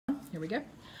we go.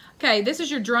 Okay, this is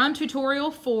your drum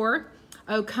tutorial for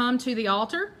 "Oh Come to the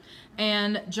Altar."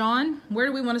 And John, where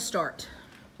do we want to start?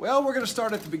 Well, we're going to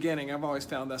start at the beginning. I've always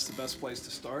found that's the best place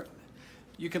to start.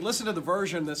 You can listen to the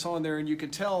version that's on there and you can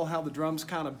tell how the drums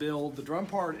kind of build. The drum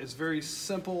part is very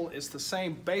simple. It's the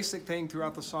same basic thing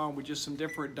throughout the song with just some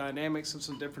different dynamics and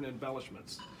some different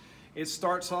embellishments. It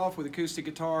starts off with acoustic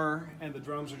guitar and the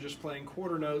drums are just playing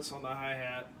quarter notes on the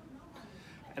hi-hat.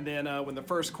 And then when the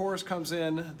first chorus comes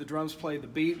in, the drums play the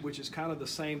beat, which is kind of the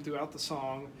same throughout the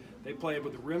song. They play it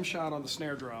with a rim shot on the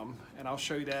snare drum, and I'll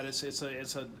show you that. It's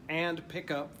an and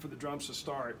pickup for the drums to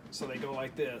start. So they go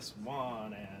like this: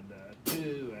 1 and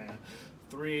 2 and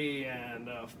 3 and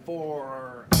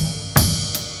 4.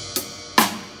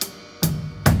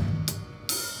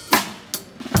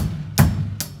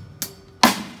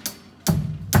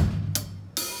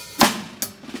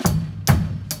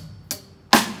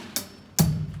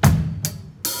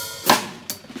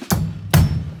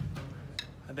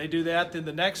 And they do that. Then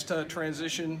the next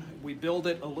transition, we build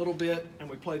it a little bit and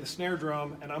we play the snare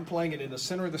drum, and I'm playing it in the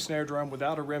center of the snare drum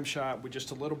without a rim shot, with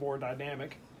just a little more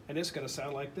dynamic, and it's going to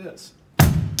sound like this.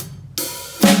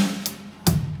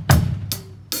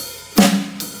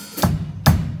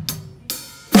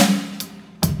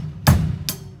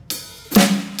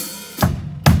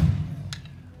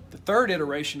 The third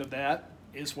iteration of that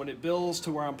is when it builds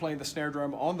to where I'm playing the snare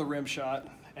drum on the rim shot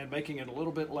and making it a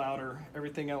little bit louder.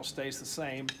 Everything else stays the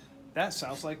same. That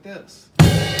sounds like this.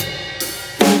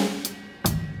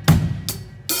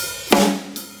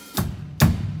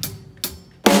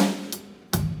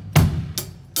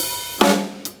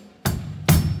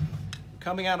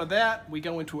 Coming out of that, we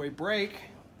go into a break,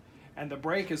 and the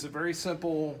break is a very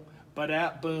simple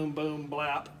ba-dap, boom, boom,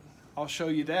 blap. I'll show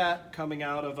you that coming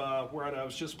out of where I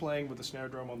was just playing with the snare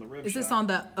drum on the rim shot. Is this on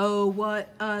the "Oh What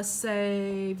a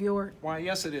Savior"? Why,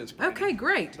 yes it is, Brandy. Okay,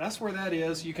 great. That's where that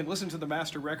is. You can listen to the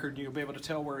master record and you'll be able to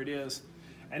tell where it is.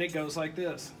 And it goes like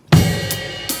this.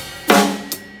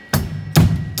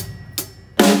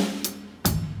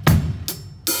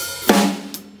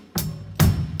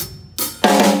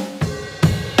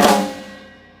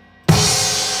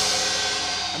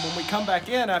 And when we come back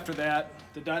in after that,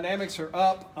 the dynamics are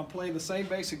up. I'm playing the same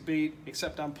basic beat,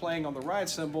 except I'm playing on the ride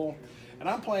cymbal, and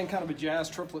I'm playing kind of a jazz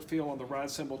triplet feel on the ride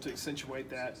cymbal to accentuate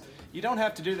that. You don't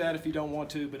have to do that if you don't want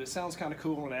to, but it sounds kind of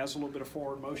cool and adds a little bit of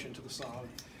forward motion to the song.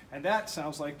 And that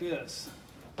sounds like this.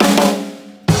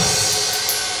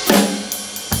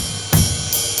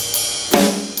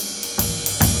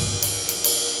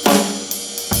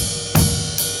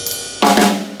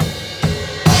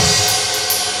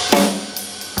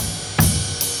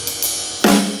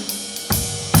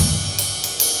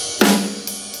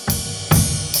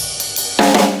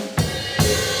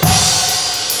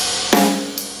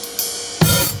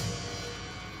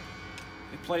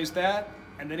 Plays that,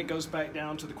 and then it goes back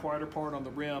down to the quieter part on the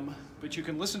rim. But you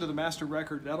can listen to the master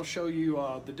record. That'll show you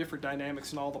the different dynamics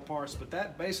and all the parts. But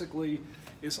that basically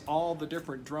is all the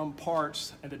different drum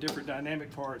parts and the different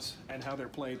dynamic parts and how they're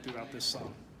played throughout this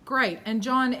song. Great. And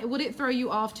John, would it throw you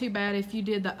off too bad if you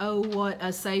did the "Oh What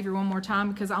a Savior" one more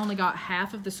time? Because I only got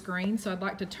half of the screen, so I'd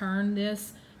like to turn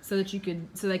this so that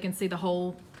so they can see the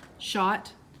whole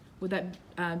shot. Would that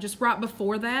just right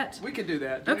before that? We could do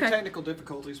that. Due to technical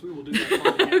difficulties, we will do that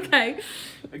part again. Okay.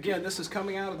 Again, this is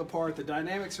coming out of the part. The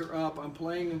dynamics are up. I'm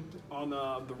playing on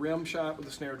the rim shot with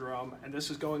the snare drum, and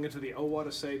this is going into the "Oh What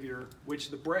a Savior,"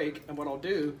 which the break. And what I'll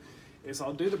do is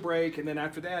I'll do the break, and then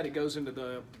after that, it goes into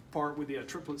the part with the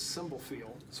triplet cymbal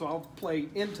feel. So I'll play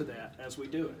into that as we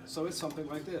do it. So it's something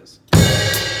like this.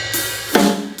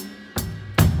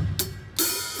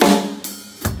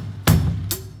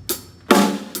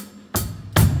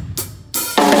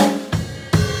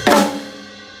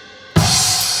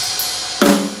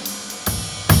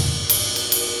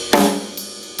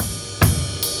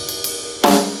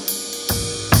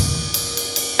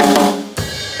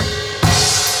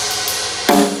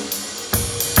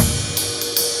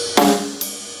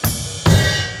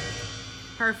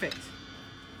 Perfect.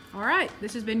 All right,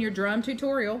 this has been your drum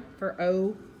tutorial for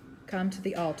 "Oh Come to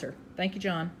the Altar." Thank you,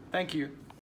 John. Thank you.